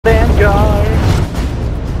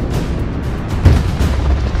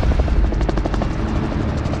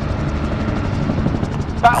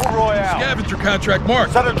contract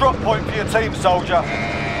marked. Set a drop point for your team, soldier.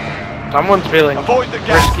 Someone's feeling Avoid the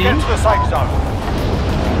gas. risky. Get to the safe zone.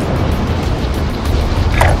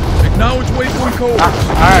 Acknowledge waypoint codes.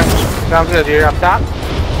 Alright, sounds good. You're up top.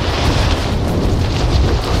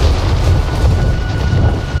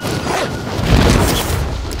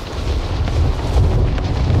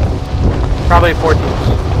 Probably 4 teams.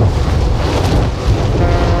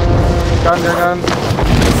 Gun.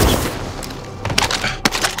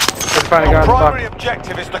 Let's find a Your gun. primary Fuck.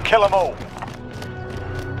 objective is to kill them all.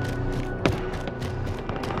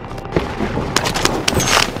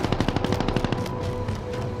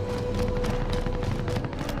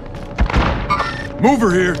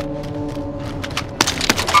 Mover here.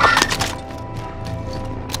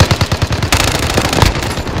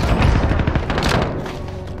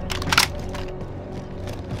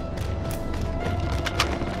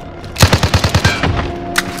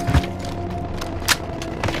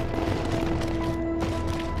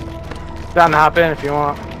 Down to hop in if you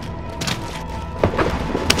want.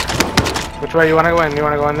 Which way you want to go in? You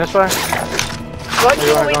want to go in this way? Or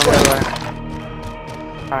you want to go in the other way?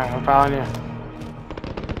 Alright, I'm following you.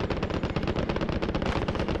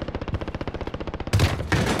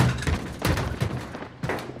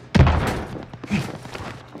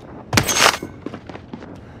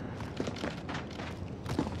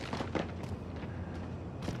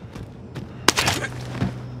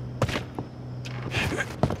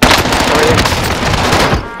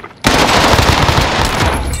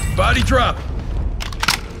 Body drop.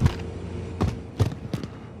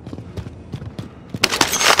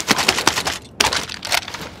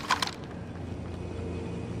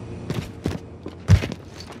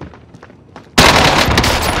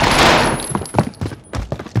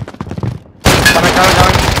 Coming.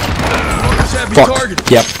 Heavy Fuck.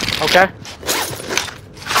 target. Yep. Okay.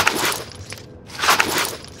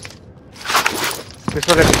 Let's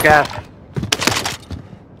look at this gas.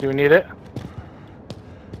 Do we need it?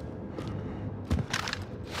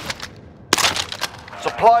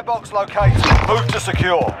 Supply box located. Move to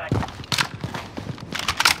secure.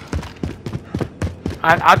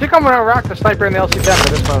 I think I'm gonna rock the sniper in the LC-10 for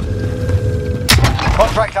this one.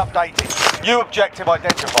 Contract updated. New objective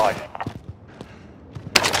identified.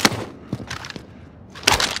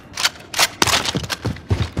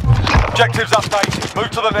 Objectives updated. Move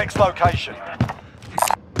to the next location.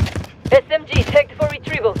 SMG tagged for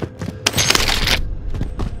retrieval.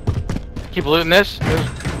 Keep looting this.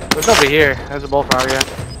 There's nobody here. There's a bullfrog, yeah.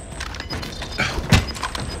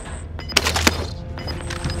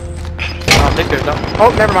 I don't think there's no.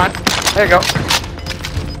 Oh, never mind. There you go.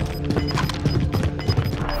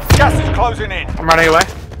 Gas is closing in. I'm running away.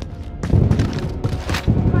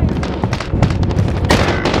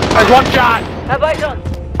 There's one shot! Have eyes on.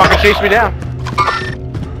 Fucking chased me down.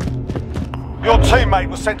 Your teammate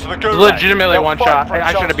was sent to the gulag. Legitimately They'll one fight shot. for a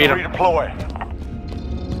I should have chance beat to him. redeploy.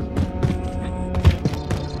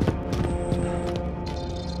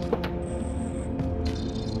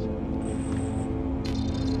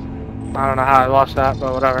 I don't know how I lost that,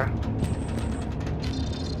 but whatever.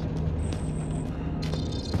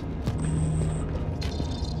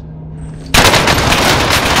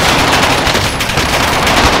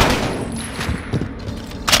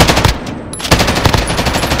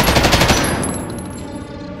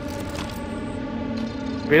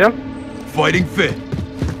 Beat him? Fighting fit.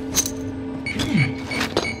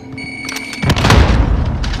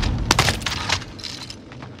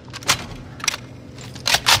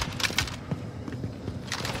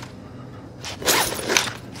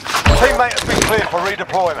 Teammate has been cleared for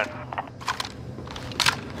redeployment.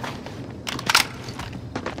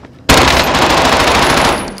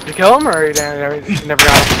 Did you kill him or you never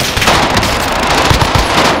got him?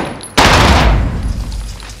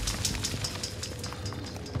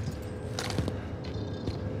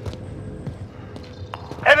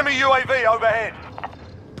 Enemy UAV overhead.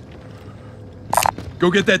 Go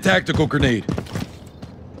get that tactical grenade.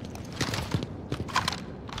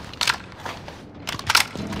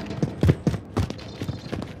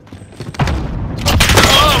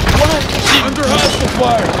 Under hostile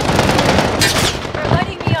fire. They're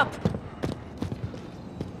lighting me up.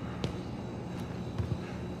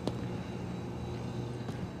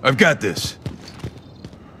 I've got this.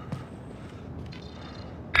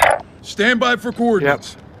 Stand by for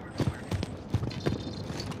coordinates. Yep.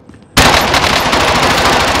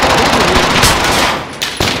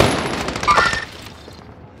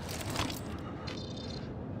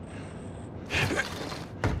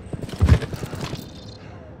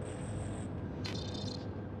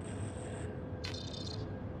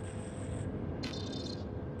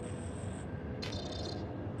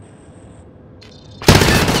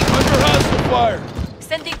 fire.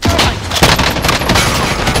 Sending thermite.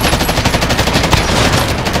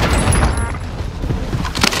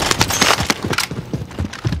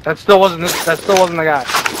 That still wasn't the guy.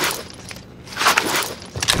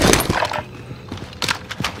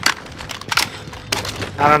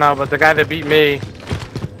 I don't know, but the guy that beat me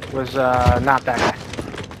was not that guy.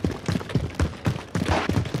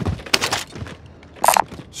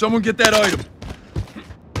 Someone get that item.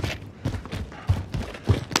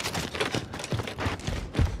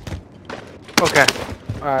 Okay.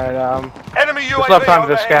 Alright, Enemy just UAV left onto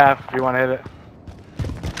the overhead. scav if you want to hit it.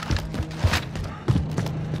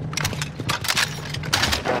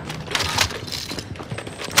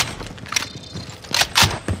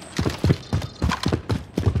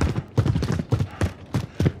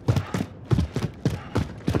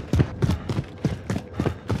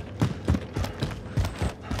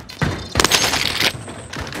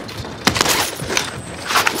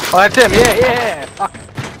 Oh, that's him. Yeah.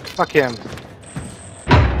 Fuck him.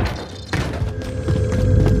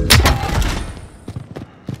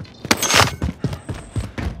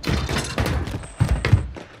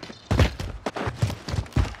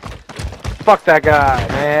 Fuck that guy,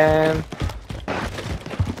 man.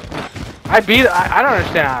 I don't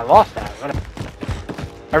understand how I lost that.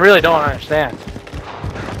 I really don't understand.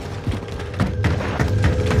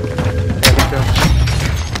 Yeah, me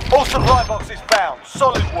too. All supply boxes found.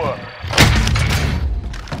 Solid work.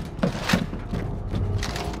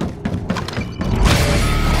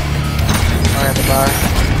 Alright, goodbye.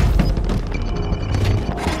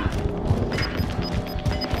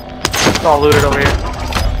 It's all looted over here.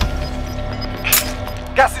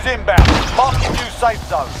 Gas is inbound. Marking new safe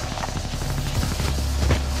zone.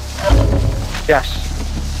 Yes.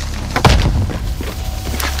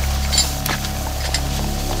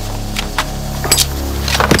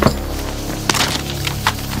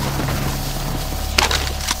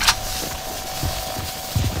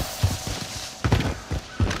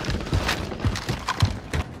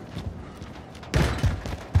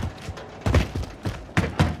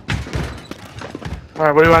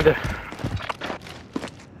 Alright, what do you want to do?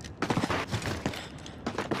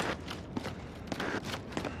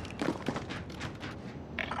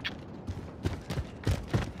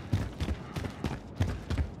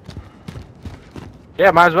 Yeah,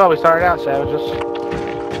 might as well. We started out savages.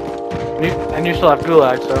 And you still have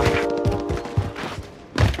gulag, so.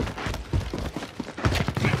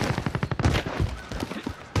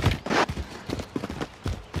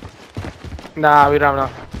 Nah, we don't have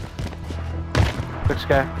enough. 6K.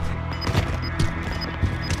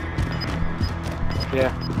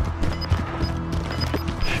 Yeah.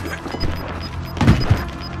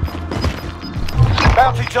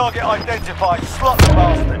 Bounty target identified. Slot the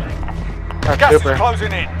bastard. That's Gas super. is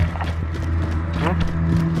closing in.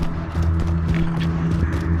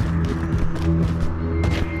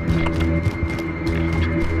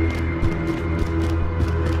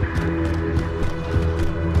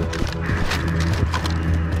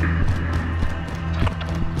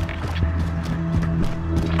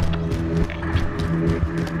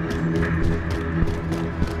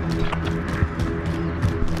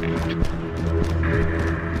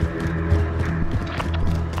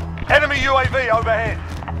 Enemy UAV overhead.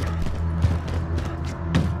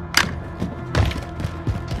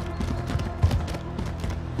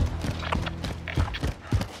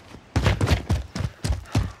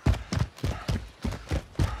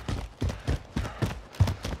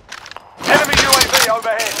 Enemy UAV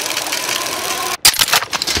overhead.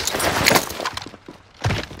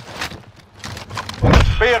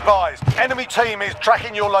 Be advised, enemy team is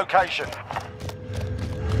tracking your location.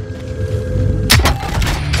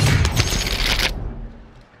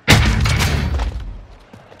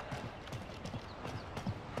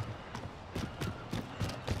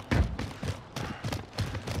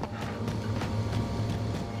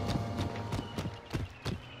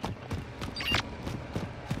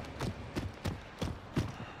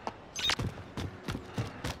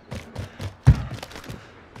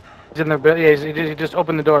 He's in the yeah, he just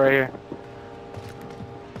opened the door right here.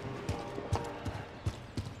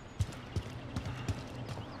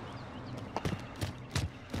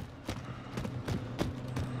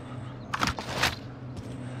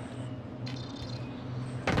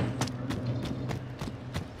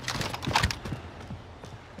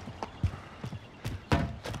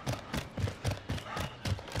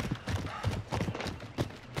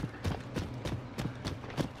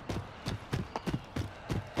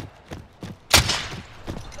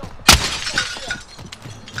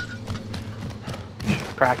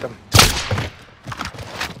 Cracked him.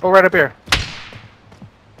 Oh, right up here.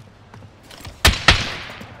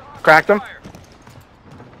 Cracked him.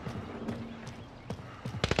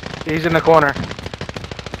 He's in the corner.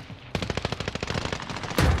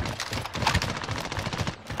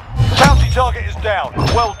 Bounty target is down.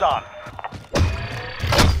 Well done.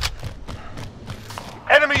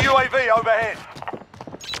 Enemy UAV overhead.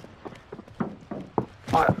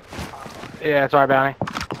 Yeah, it's our bounty.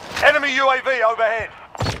 Enemy UAV overhead.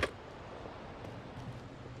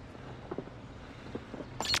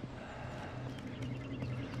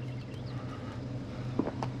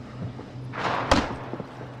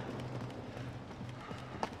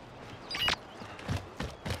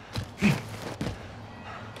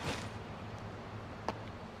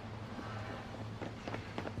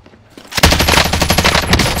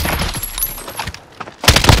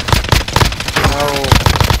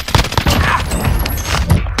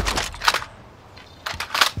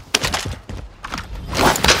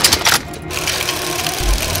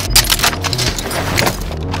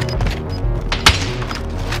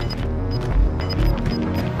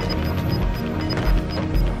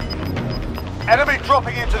 Enemy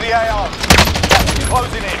dropping into the AR.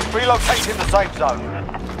 Closing in. Relocating the safe zone.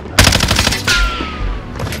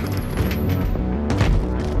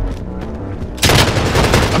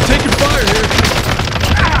 I'm taking fire here.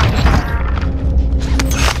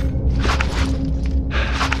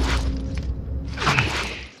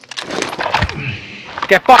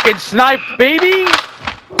 Get fucking sniped, baby!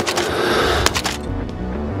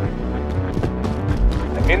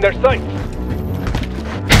 I'm in their sights.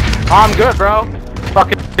 I'm good, bro.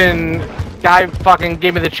 Fucking guy fucking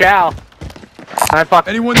gave me the chow. And I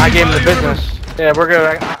gave him the business. Yeah, we're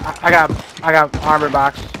good. I got armor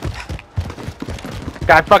box.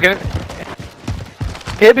 Guy fucking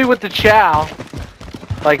hit me with the chow.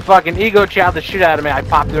 Like fucking ego chow the shit out of me. I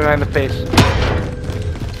popped him right in the face.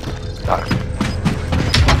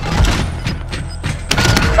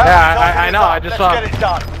 Yeah, I know. I just saw. Let's get it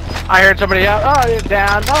done. I heard somebody out. Oh, you're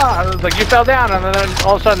down. Oh, I was like, you fell down, and then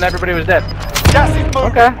all of a sudden everybody was dead. Gas is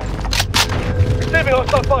moving. Okay. Receiving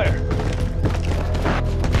hostile fire.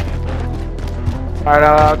 Alright,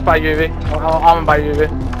 let's buy UAV. I'm gonna buy UAV.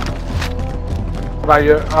 Buy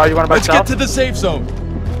you. Oh, you wanna buy Let's stealth? get to the safe zone.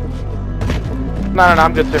 No,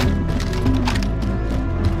 I'm good too.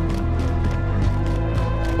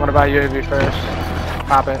 Wanna buy UAV first?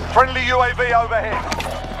 Pop it. Friendly UAV overhead.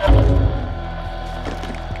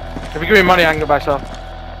 If you give me money, I can go buy stuff.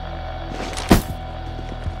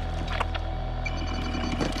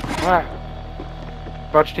 Alright.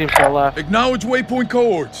 Bunch of teams to the left. Acknowledge waypoint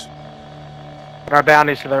cohorts. Our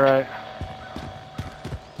bounties to the right.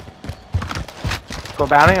 Go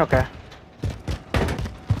bounty? Okay.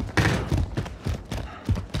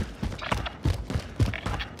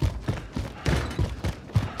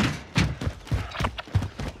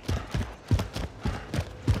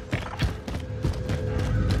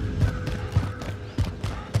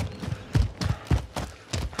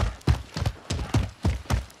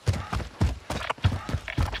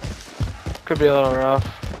 Could be a little rough.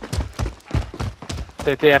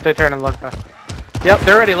 They have to turn and look. Yep,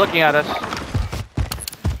 they're already looking at us.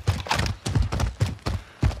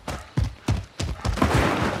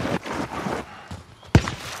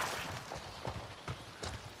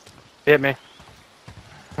 Hit me.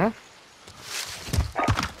 Hmm?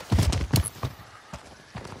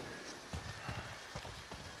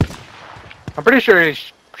 I'm pretty sure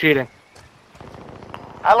he's cheating.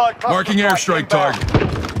 Allied cluster Marking airstrike inbound. target.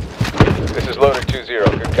 This is loader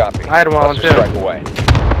 2-0. Good copy. I had one Cluster too. strike away.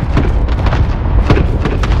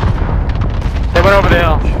 They went over the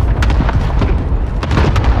hill.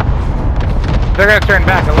 They're gonna turn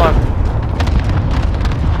back and look.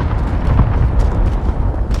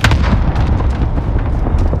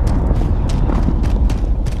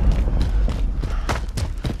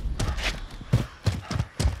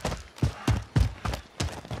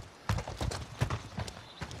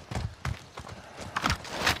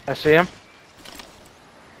 I see him.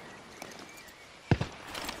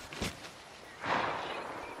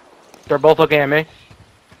 They're both looking at me.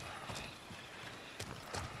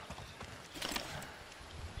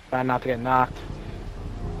 Trying not to get knocked.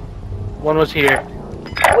 One was here.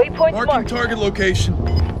 Waypoint Marking marked. target location.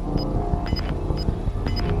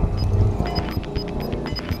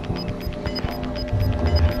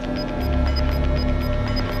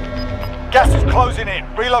 Gas is closing in.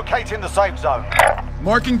 Relocating the safe zone.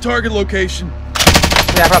 Marking target location.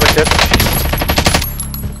 Yeah, I probably should.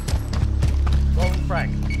 Rolling frag.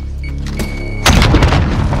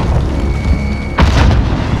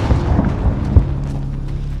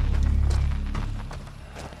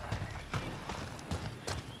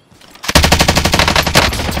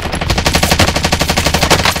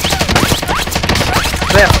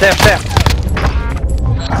 Step.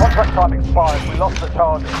 Contract Time expired. We lost the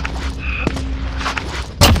target.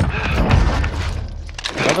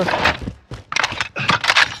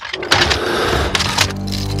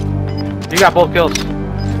 You got both kills.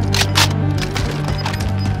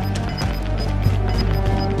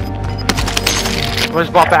 We'll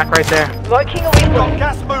just bought back right there. Marking a waypoint. Got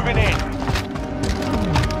gas moving in.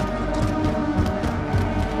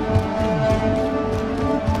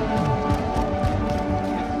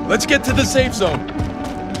 Let's get to the safe zone.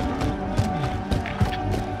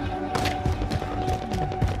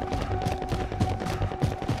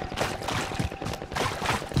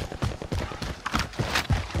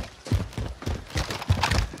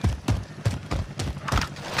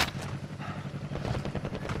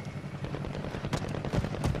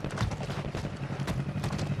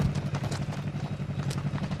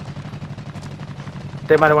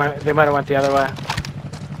 They might have went the other way.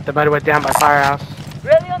 They might have went down by firehouse.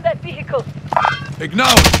 Rally on that vehicle.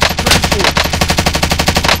 Acknowledge. Transport.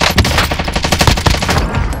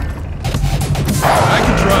 I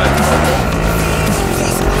can drive.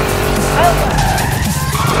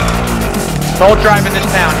 Don't drive in this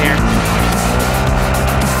town here.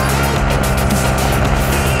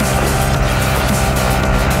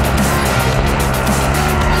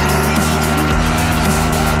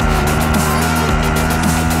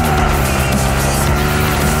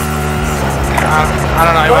 I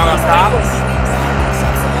don't know, you want to go top?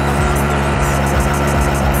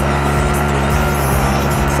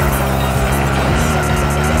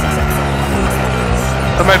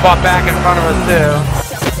 Somebody bought back in front of us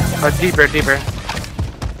too. Or deeper.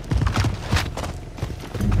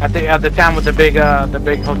 At the town with the big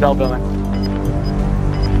hotel building.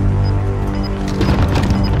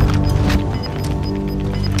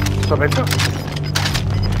 Somebody took.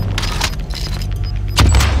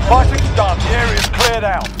 Fighting's done. The area's cleared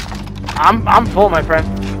out. I'm full, my friend.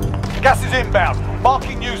 Gas is inbound.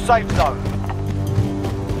 Marking new safe zone.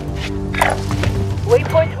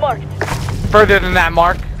 Waypoint marked. Further than that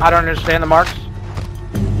mark. I don't understand the marks.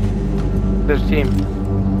 There's a team.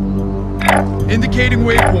 Indicating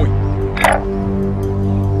waypoint.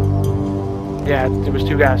 Yeah, it was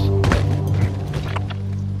two guys.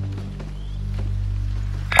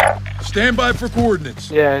 Stand by for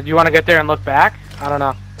coordinates. Yeah, you want to get there and look back? I don't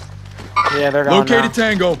know. Yeah, they're going Located now.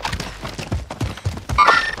 Tango.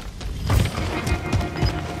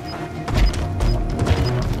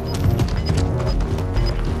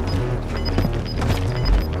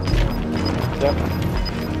 Yep.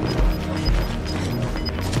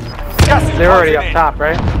 Gas is They're already closing up in. top,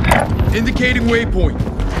 right? Indicating waypoint.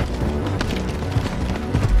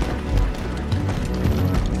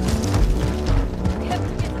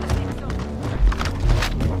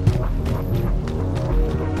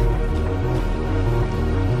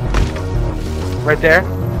 Right there.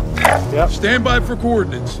 Yep. Stand by for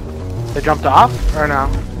coordinates. They jumped off or no?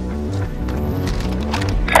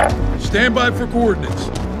 Stand by for coordinates.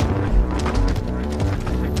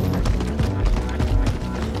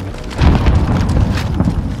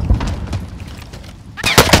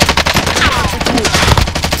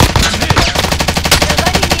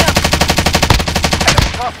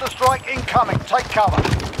 Cluster strike incoming. Take cover.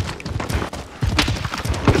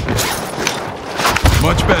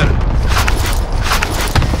 Much better.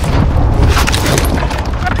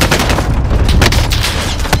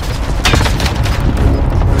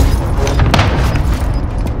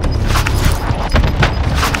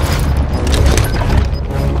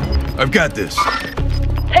 I've got this.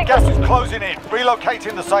 Take Gas us. is closing in.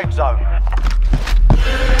 Relocating the safe zone.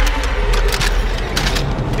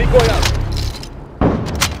 Decoy out.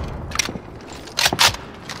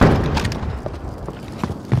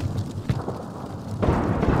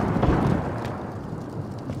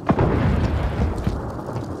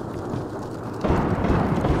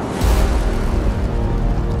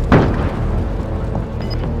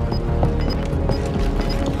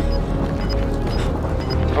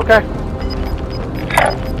 Okay.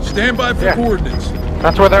 Stand by for Yeah. coordinates.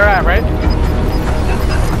 That's where they're at, right?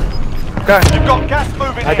 Okay. You've got gas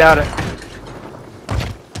moving I in. doubt it.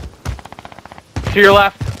 To your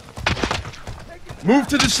left. Move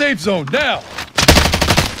to the safe zone now.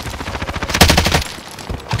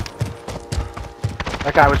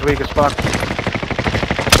 That guy was weak as fuck.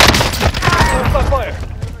 Fire.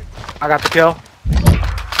 I got the kill.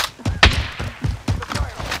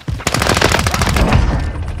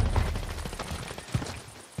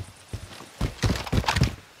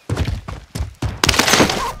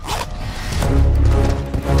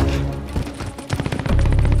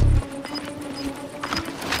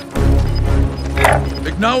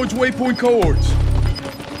 Acknowledge waypoint cohorts.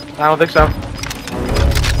 I don't think so.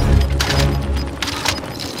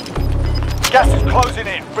 Gas is closing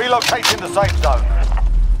in. Relocating the safe zone.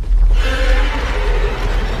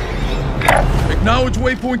 Acknowledge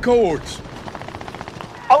waypoint cohorts.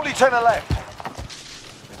 Only 10 are left.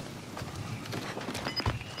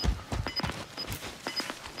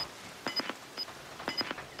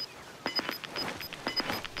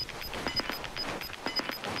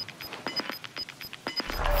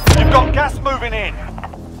 You've got gas moving in.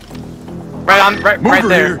 Right Mover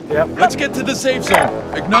there. here. Yep. Let's get to the safe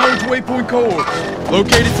zone. Acknowledge waypoint cohorts.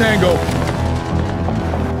 Located Tango.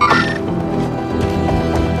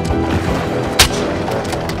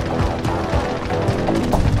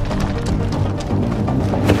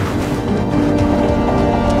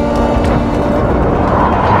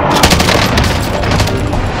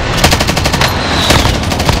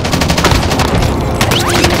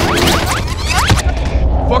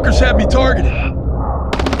 Fuckers have me targeted.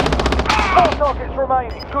 4 targets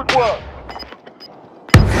remaining. Good work.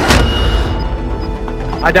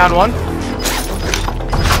 I downed one.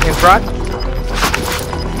 In front.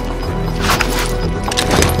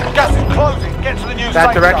 Gas is closing. Get to the new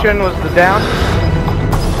That safe direction zone. was the down.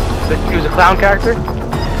 He was a clown character.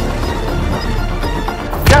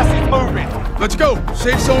 Gas is moving. Let's go.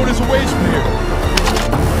 Safe zone is a ways from here.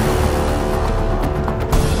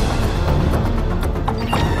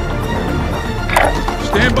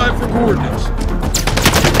 Stand by for coordinates.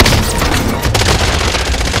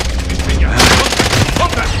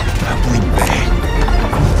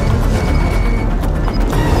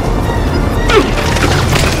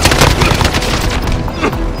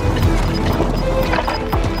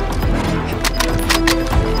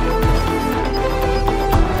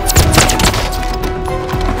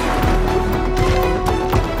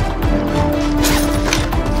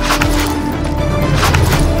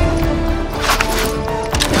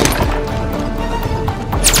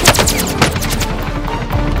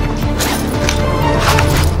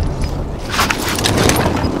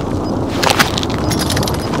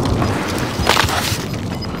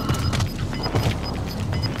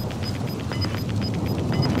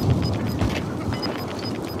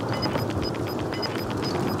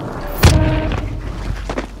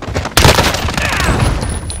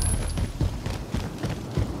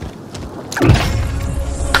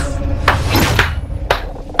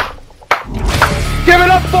 Give it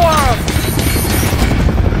up for him!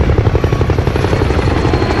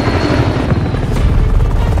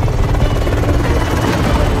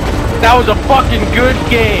 That was a fucking good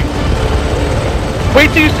game.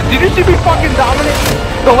 Wait, did you see me fucking dominate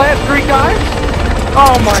the last 3 guys?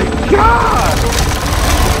 Oh my god!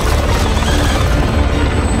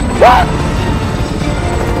 What?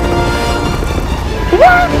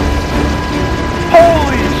 What?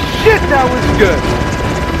 Holy shit, that was good!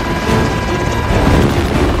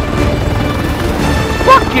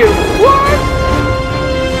 Fuck you!